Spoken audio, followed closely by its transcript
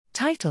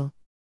Title: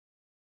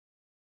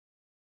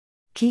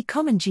 Key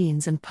common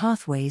genes and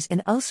pathways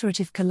in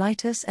ulcerative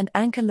colitis and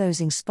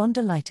ankylosing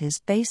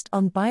spondylitis based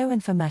on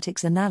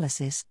bioinformatics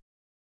analysis.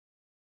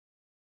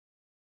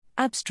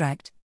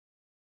 Abstract: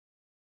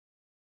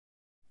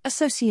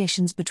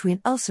 Associations between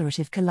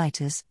ulcerative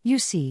colitis,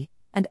 UC,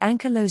 and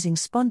ankylosing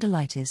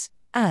spondylitis,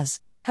 AS,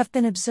 have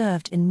been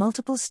observed in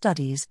multiple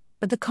studies,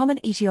 but the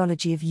common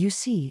etiology of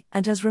UC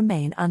and AS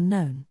remain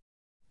unknown.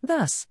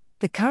 Thus,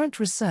 the current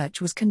research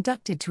was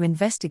conducted to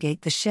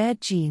investigate the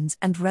shared genes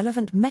and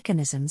relevant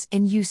mechanisms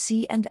in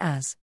UC and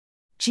AS.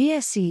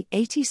 GSE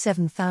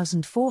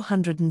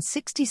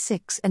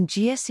 87466 and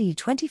GSE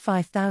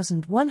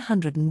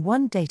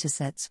 25101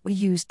 datasets were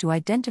used to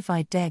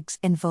identify DEGs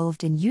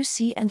involved in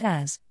UC and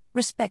AS,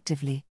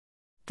 respectively.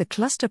 The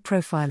cluster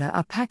profiler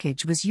R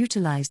package was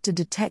utilized to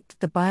detect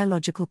the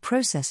biological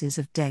processes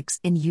of DEGs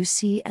in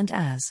UC and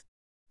AS.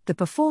 The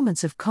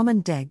performance of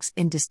common DEGs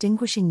in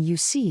distinguishing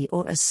UC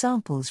or AS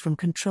samples from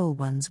control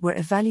ones were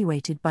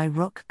evaluated by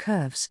ROC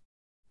curves.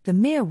 The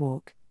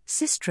MERWalk,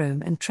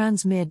 Systrome and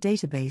Transmer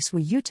database were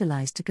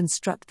utilized to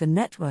construct the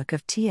network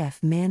of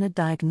TF-MERNA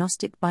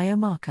diagnostic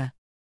biomarker.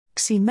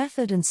 XI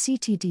method and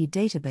CTD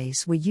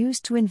database were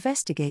used to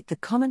investigate the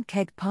common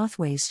KEGG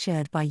pathways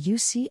shared by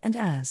UC and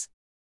AS.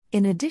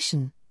 In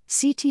addition,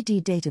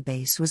 CTD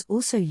database was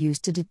also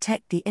used to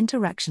detect the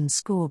interaction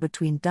score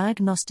between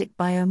diagnostic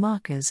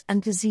biomarkers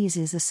and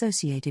diseases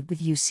associated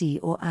with UC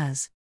or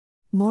AS.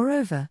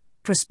 Moreover,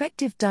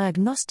 prospective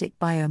diagnostic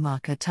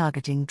biomarker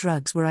targeting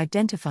drugs were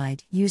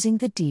identified using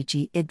the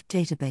DG-IDB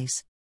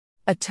database.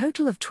 A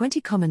total of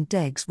 20 common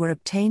DEGs were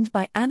obtained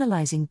by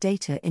analyzing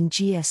data in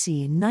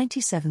GSE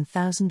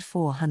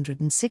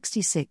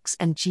 97466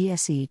 and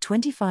GSE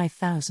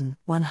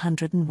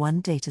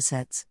 25101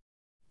 datasets.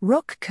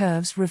 ROC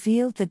curves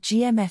revealed that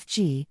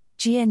GMFG,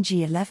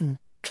 GNG11,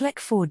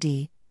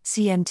 CLEC4D,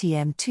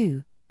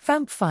 CMTM2,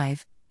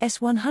 FAMP5,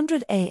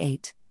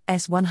 S100A8,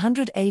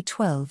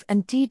 S100A12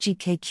 and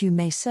DGKQ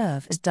may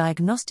serve as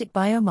diagnostic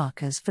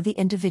biomarkers for the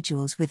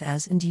individuals with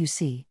AS and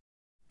UC.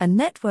 A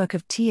network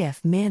of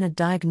TF-MERNA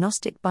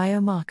diagnostic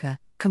biomarker,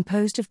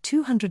 composed of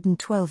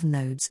 212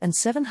 nodes and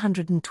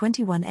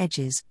 721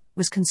 edges,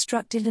 was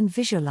constructed and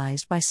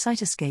visualized by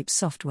Cytoscape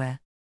software.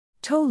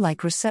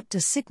 Toll-like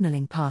receptor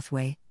signaling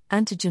pathway,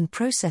 antigen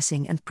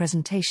processing and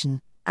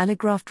presentation,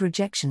 allograft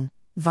rejection,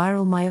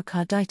 viral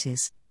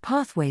myocarditis,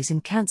 pathways in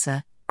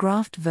cancer,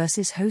 graft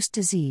versus host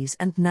disease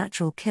and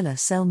natural killer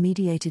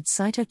cell-mediated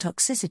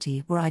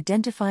cytotoxicity were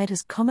identified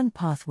as common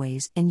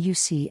pathways in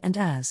UC and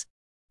AS.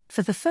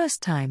 For the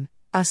first time,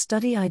 our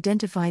study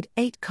identified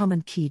 8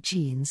 common key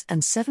genes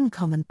and 7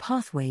 common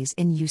pathways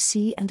in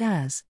UC and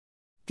AS.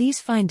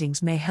 These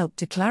findings may help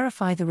to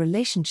clarify the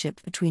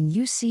relationship between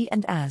UC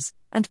and AS,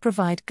 and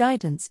provide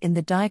guidance in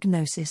the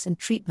diagnosis and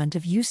treatment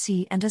of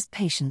UC and AS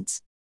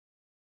patients.